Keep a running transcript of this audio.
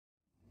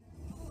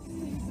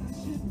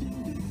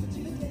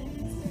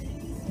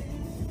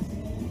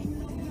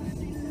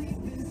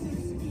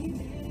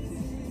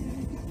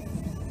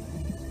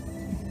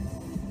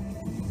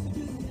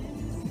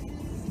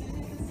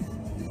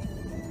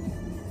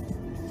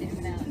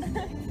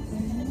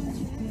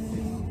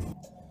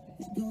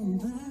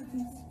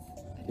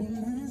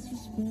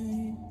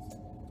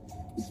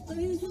Or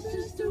is it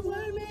just a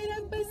word made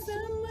up by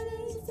someone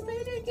who's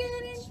afraid of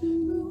getting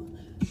too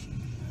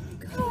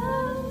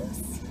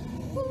close?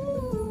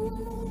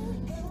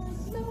 Ooh,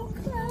 so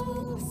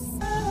close.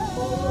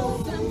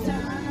 Oh,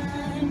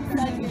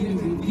 sometimes I get a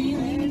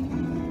feeling,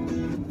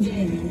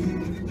 yeah.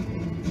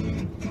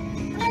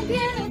 I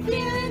get a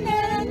feeling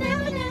that I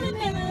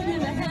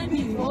never had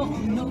before.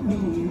 No,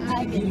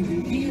 I get a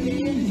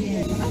feeling,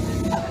 yeah.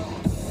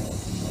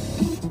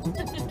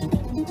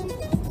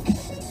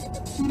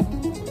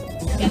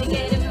 Gotta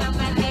get him out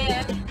my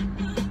hair.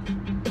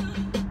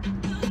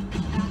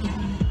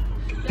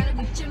 Gotta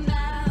get your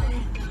mouth,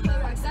 put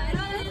rockside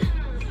on it.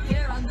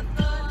 Here on the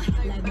floor,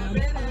 like my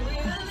river.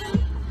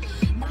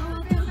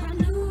 Now I feel brand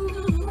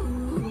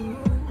new.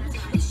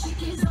 This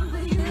chick is over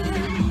here.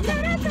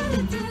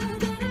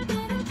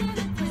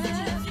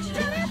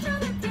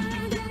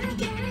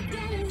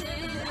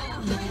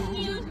 When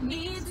you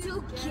need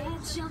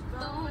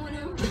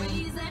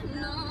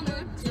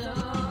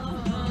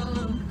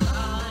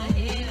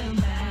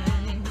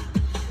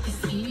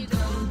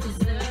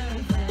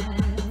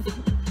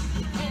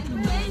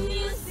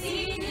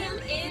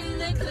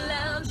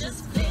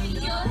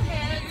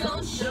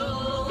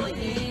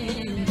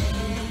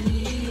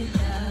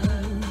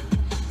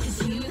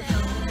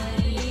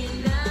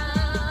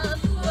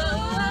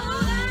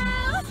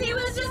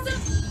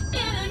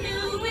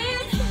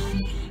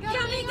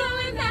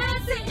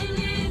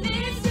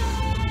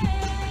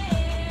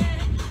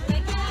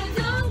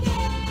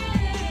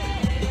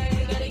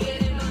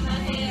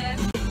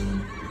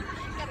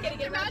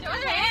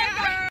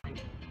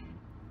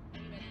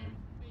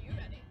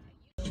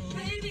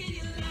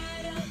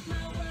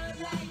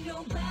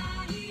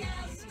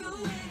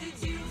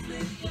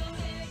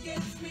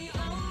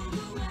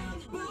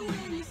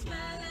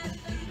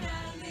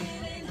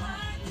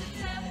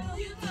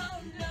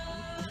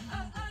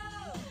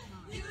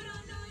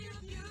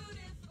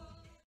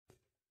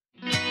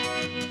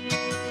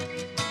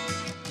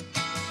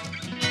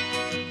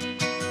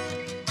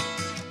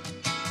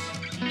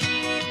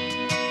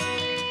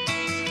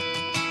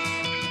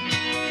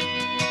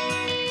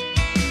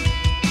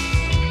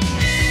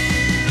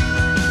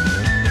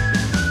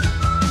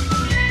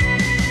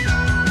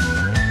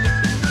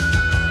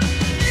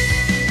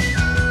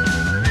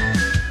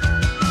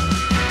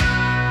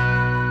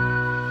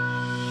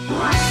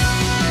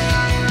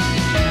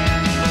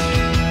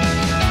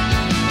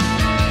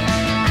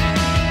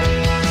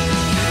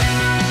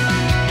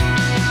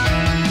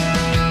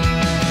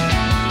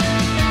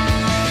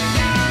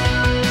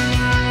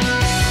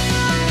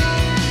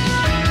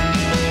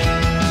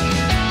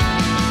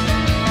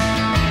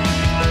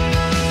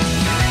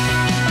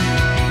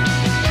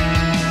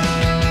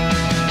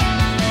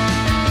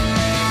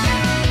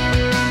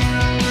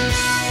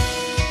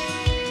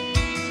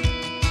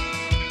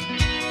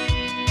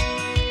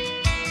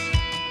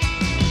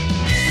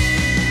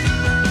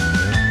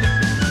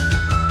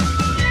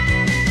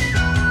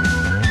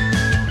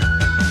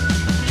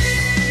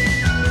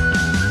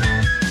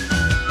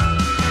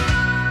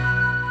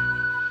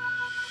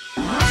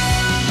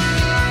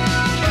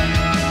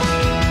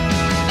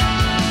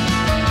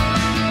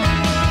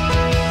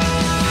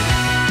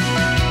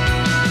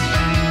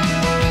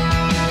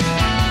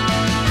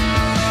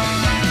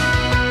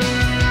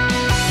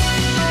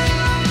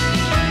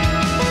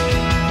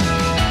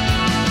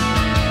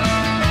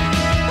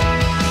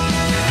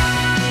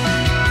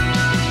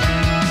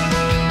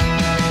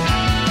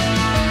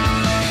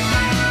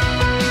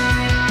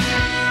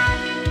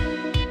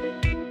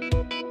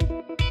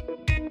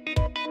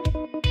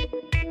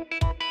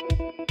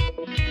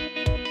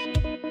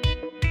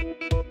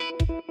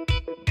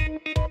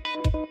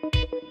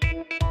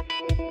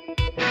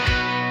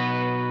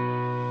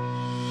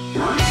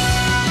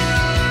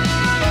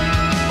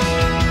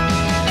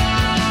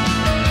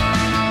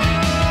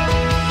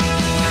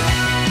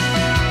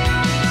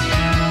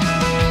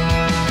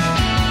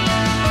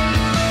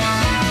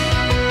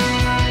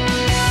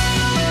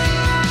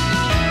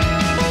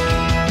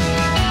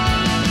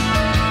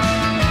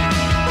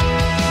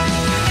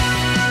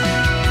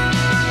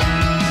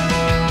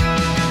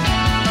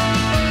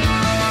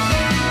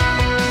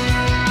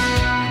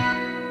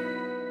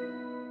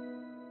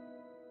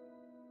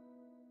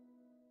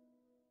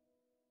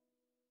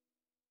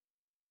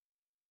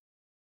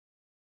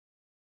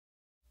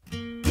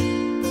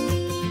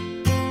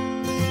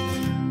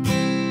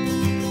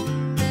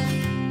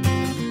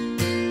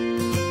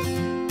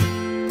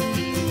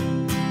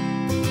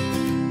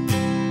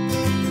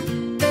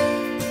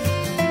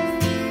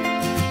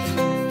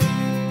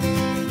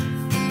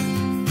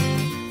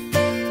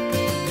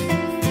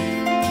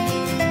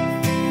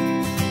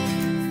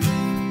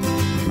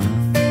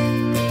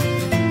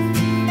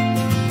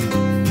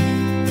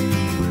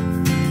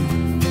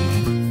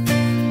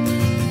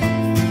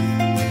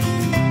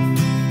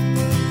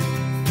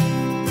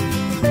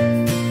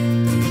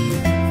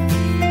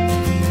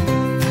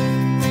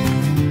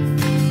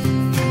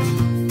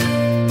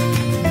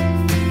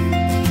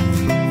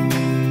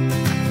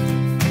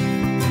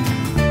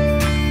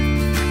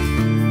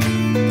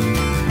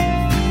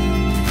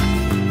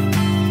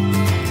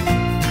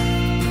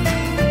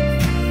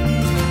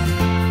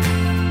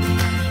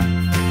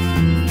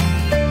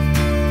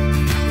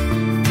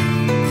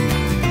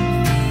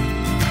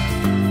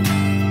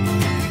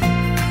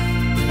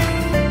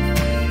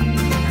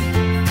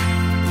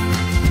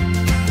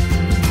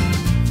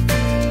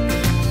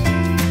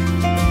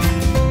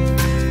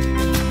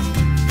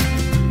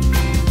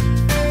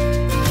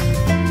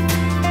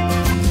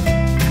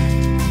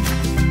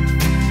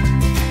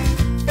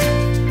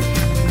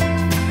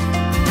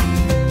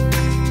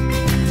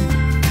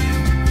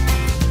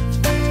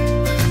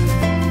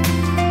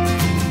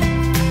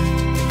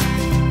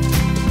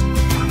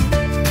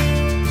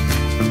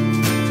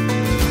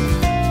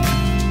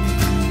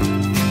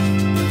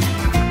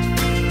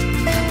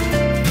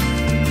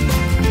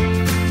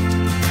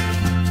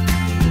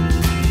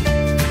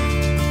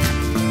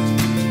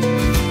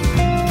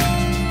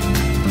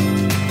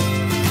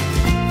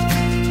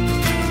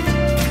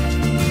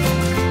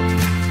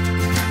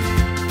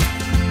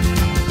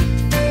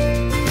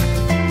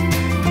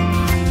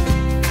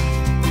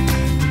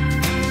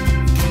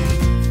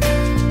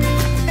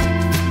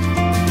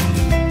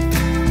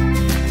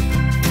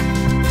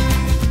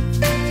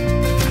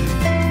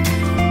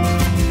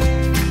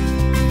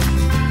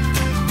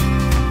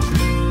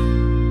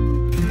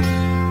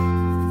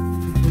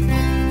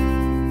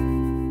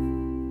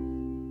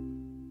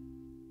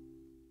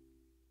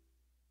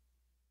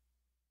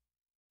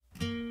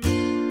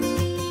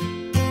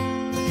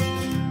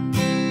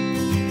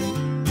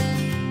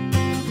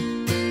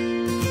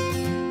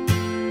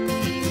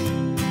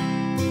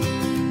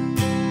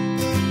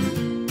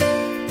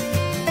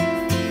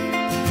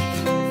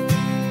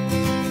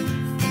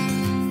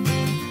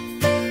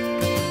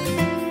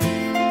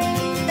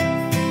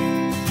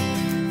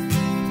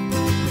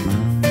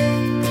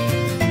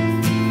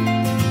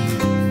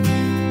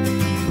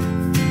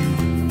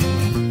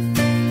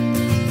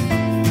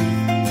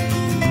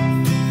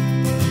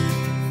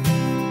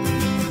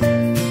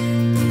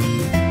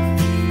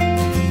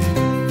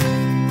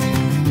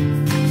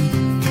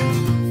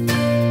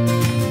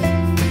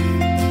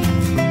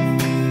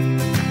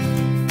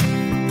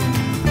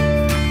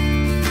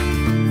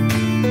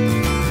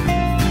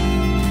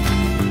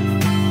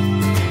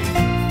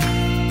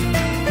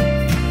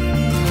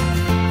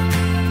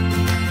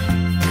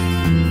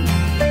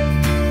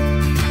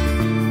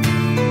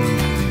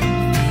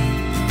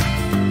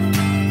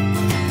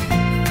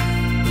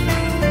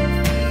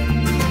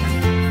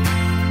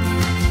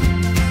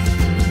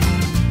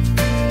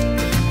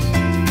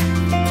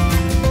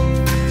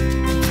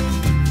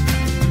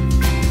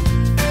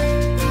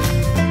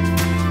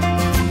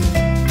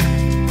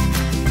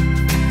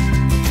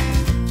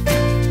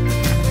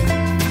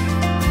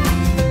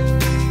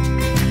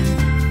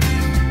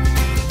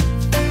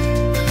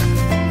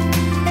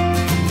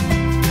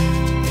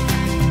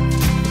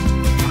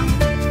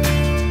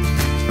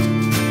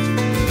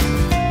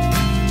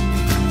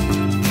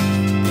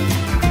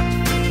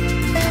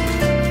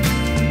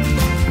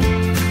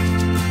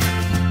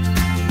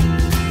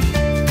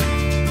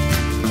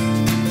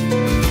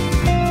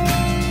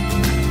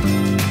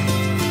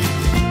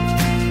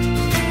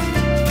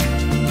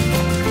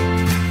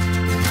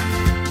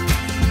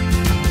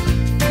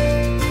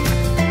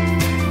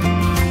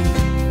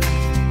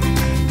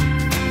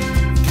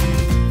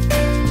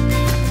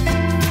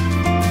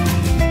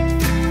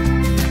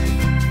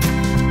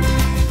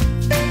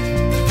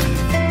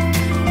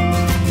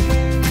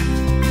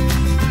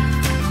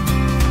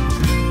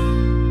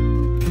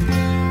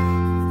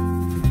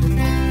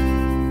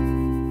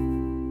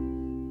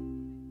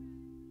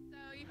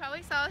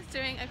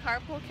a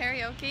carpool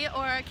karaoke,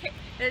 or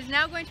it is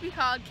now going to be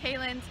called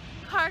Kaylin's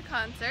Car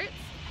Concerts,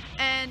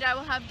 and I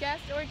will have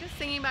guests or just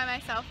singing by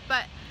myself.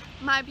 But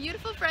my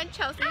beautiful friend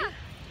Chelsea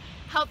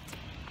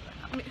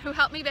who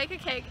helped me bake a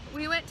cake.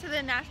 We went to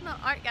the National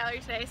Art Gallery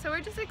today, so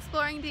we're just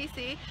exploring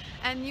DC,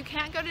 and you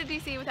can't go to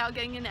DC without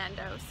getting a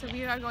Nando's, so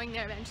we are going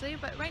there eventually.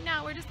 But right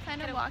now we're just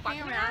kind of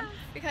walking around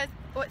because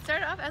what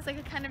started off as like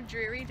a kind of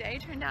dreary day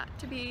turned out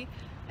to be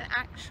an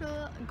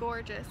actual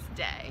gorgeous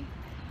day.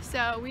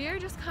 So we are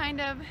just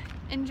kind of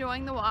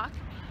enjoying the walk,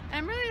 and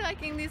I'm really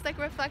liking these like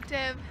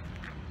reflective,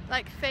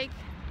 like fake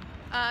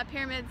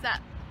pyramids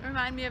that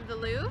remind me of the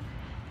Louvre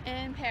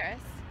in Paris.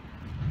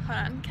 Hold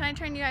on, can I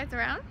turn you guys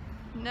around?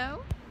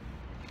 No?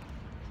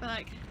 But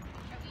like,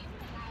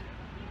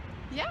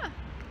 yeah,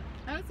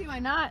 I don't see why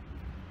not.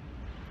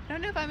 I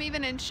don't know if I'm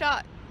even in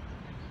shot.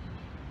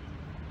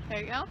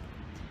 There you go.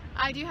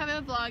 I do have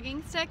a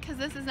vlogging stick because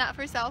this is not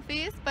for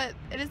selfies, but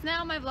it is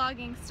now my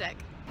vlogging stick.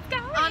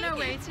 On our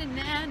way to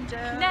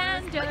Nando's.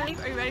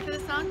 Are you ready for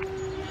this song?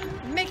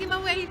 Making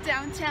my way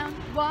downtown,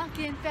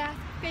 walking fast,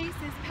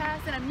 faces pass,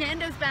 and I'm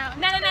Nando's bound.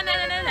 Na na na na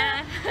na na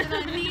na. And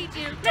I need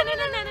you. Na na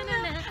na na na na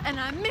na. And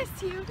I miss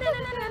you. Na na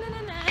na na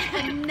na na.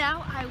 And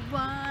now I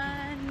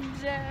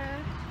wonder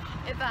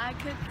if I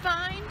could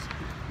find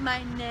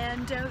my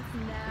Nando's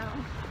now.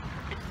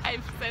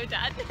 I'm so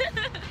done.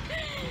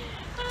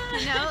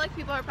 You know, like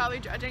people are probably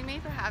judging me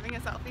for having a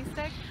selfie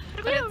stick,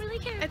 but I don't really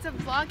care. It's a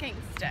vlogging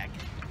stick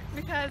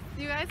because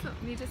you guys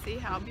need to see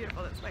how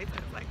beautiful this place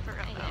is, like for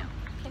real. I know.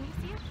 Can you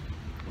see it?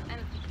 I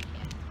don't think you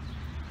can.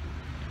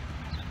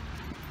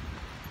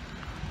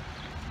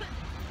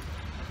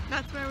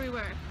 That's where we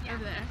were,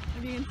 over there.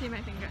 If you can see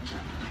my finger.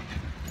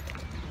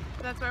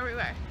 That's where we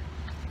were.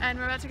 And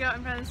we're about to go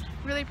in front of this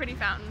really pretty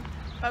fountain,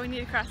 but we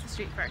need to cross the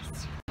street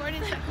first. 40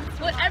 seconds.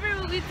 Whatever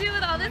will we do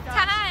with all this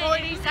time?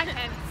 40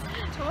 seconds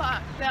to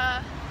walk.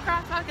 The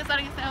crosswalk is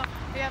letting us know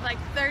we have like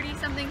 30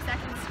 something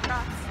seconds to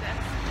cross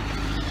this.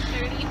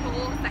 30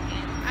 whole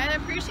seconds. I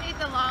appreciate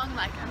the long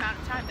like amount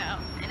of time though.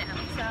 I know.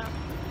 So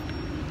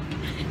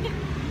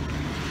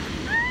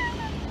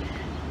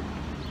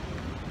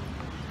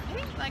I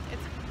think like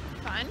it's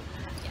fun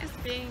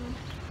just being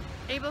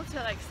able to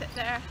like sit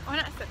there, or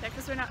not sit there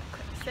because we're not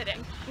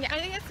sitting. Yeah. I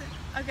think it's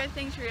a good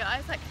thing to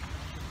realize like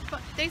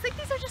days like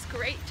these are just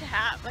great to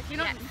have. Like you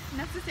don't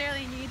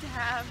necessarily need to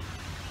have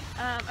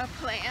a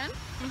plan,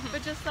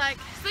 but just like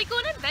it's like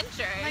an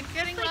adventure. Like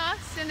getting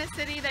lost in a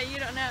city that you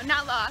don't know.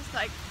 Not lost,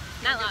 like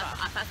not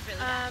lost. That's really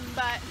bad.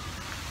 But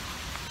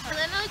and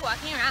then like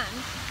walking around.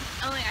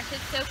 Oh my gosh,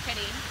 it's so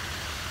pretty.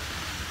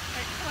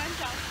 Right, come on,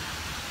 Chelsea.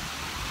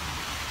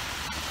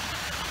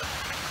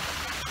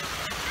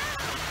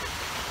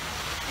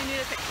 You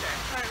need a picture.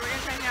 Alright, we're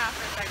gonna turn you off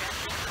for a second.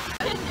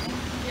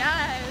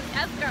 Yes.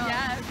 Yes, girl.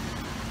 Yes.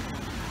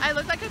 I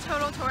look like a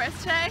total tourist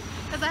today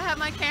because I have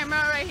my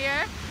camera right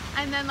here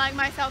and then like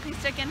my selfie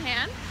stick in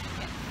hand.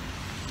 Yes.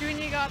 Do we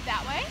need to go up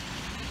that way?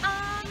 Do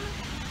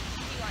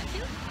you want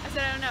to? I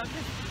said I don't know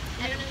because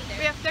I don't know either.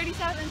 We have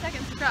 37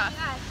 seconds to cross.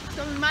 Oh,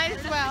 so we might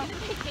as well.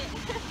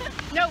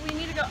 No, we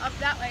need to go up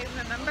that way,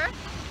 remember?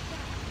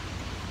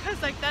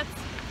 Because like that's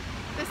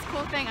this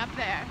cool thing up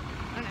there.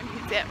 I don't know if you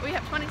can see it. We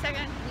have 20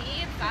 seconds.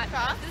 We've got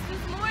cross. This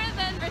is more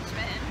than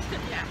Richmond.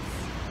 Yes.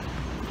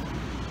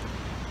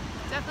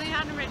 Definitely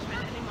not in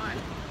Richmond anymore.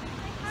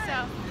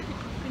 So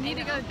we need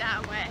to go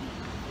that way.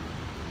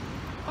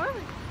 Or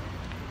we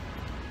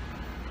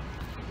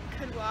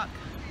could walk.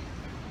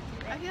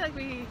 I feel like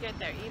we could get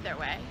there either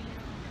way.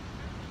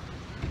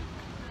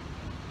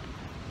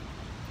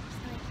 Just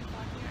gonna keep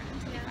walking around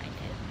until we find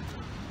it.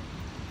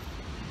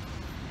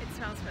 It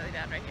smells really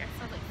bad right here. It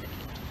smells like city.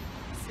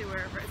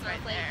 Sewer is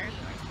right there.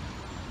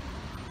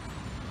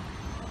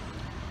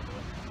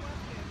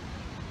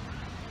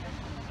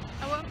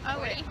 Oh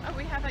wait, oh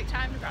we have like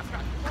time to cross.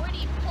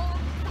 40 whole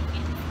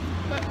seconds.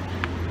 But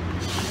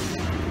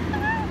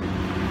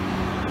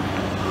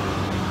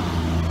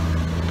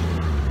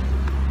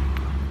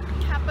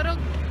Capitol,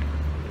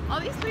 all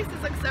these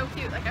places look so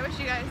cute. Like I wish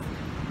you guys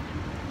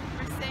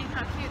were seeing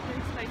how cute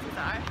these places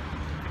are.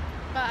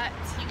 But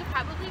you could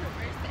probably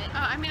reverse it. Oh,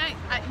 I mean,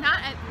 not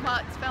while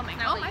it's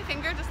filming. Oh, my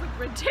finger just looked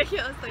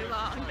ridiculously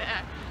long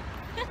there.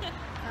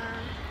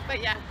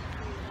 But yeah,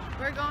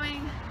 we're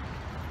going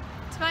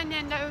to find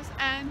Nando's,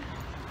 and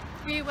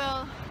we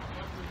will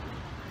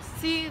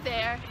see you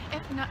there.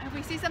 If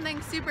we see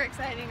something super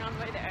exciting on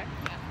the way there,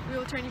 we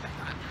will turn you back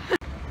on.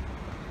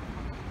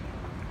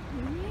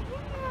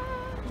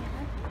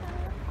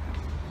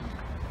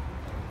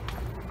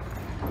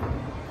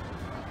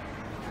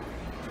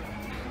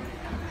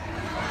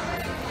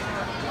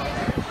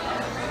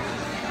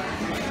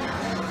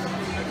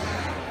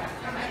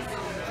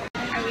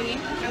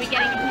 Are we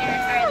getting in here?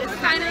 Alright, this is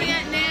finally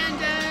at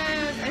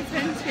Nando's. It's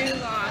been too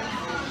long.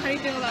 How do you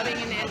feel about being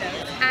in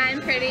Nando's?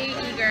 I'm pretty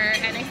eager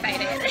and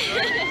excited.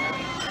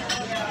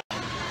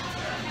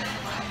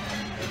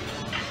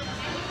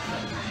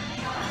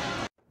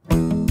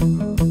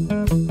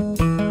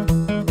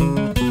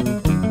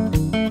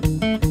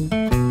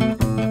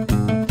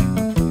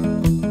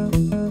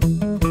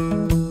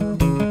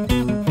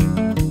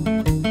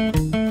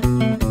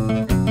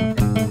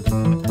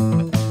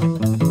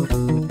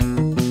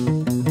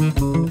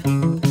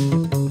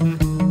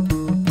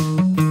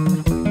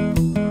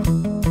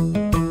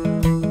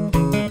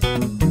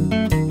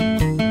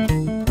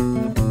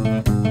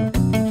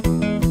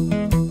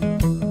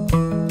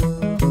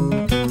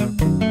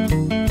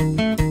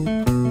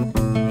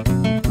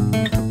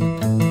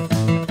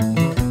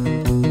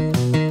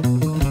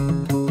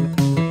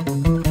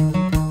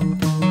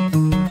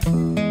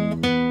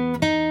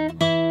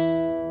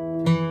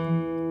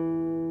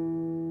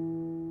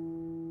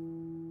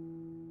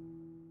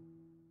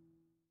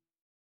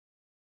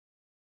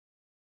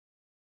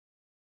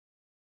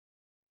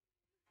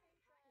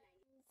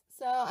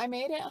 So I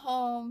made it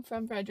home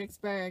from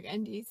Fredericksburg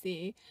and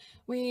DC.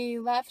 We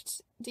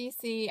left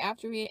DC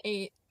after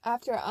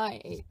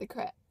I ate the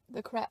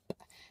crepe.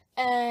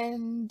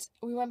 And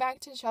we went back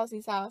to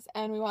Chelsea's house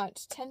and we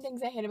watched 10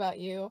 Things I Hate About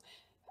You.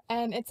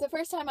 And it's the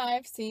first time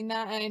I've seen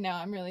that, and I know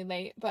I'm really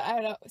late, but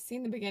I had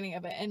seen the beginning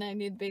of it and I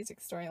knew the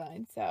basic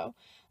storyline. So,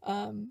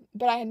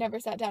 but I had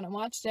never sat down and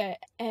watched it,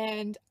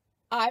 and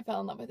I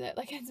fell in love with it.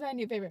 Like, it's my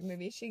new favorite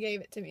movie. She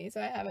gave it to me, so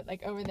I have it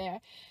like over there.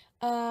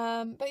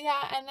 But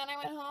yeah, and then I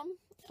went home.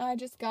 I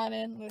just got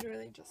in,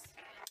 literally just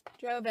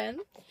drove in.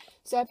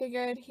 So I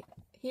figured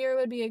here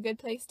would be a good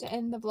place to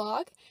end the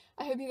vlog.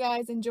 I hope you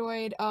guys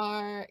enjoyed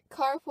our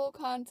carpool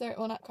concert.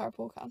 Well, not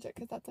carpool concert,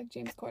 because that's like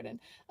James Corden.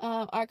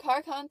 Our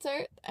car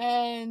concert,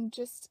 and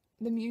just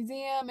the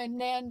museum and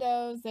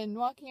Nando's and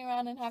walking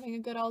around and having a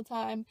good old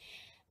time.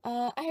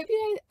 I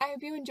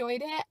hope you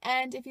enjoyed it,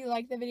 and if you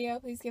liked the video,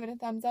 please give it a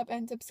thumbs up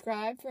and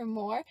subscribe for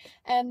more,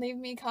 and leave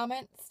me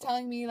comments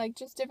telling me like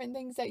just different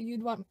things that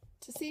you'd want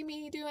to see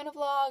me do in a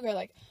vlog, or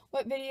like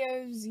what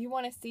videos you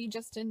want to see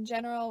just in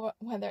general,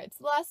 whether it's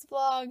less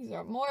vlogs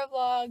or more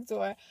vlogs,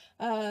 or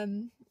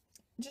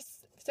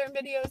just certain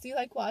videos you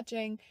like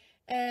watching,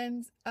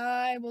 and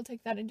I will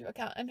take that into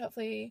account and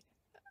hopefully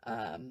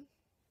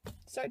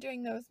start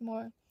doing those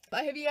more.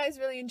 I hope you guys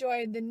really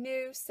enjoyed the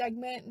new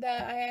segment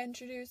that I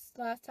introduced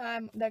last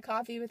time, the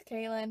Coffee with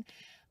Kaylin.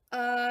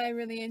 I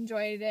really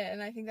enjoyed it,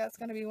 and I think that's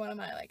going to be one of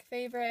my like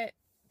favorite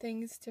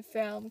things to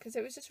film, because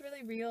it was just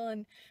really real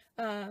and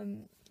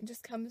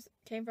just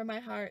came from my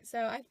heart. So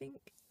I think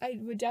I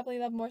would definitely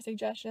love more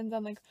suggestions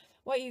on like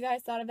what you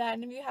guys thought of that,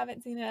 and if you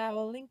haven't seen it, I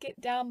will link it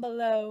down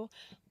below.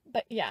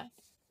 But yeah,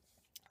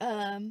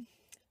 I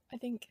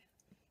think,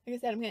 like I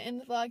said, I'm going to end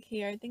the vlog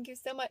here. Thank you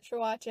so much for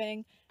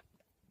watching.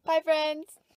 Bye, friends!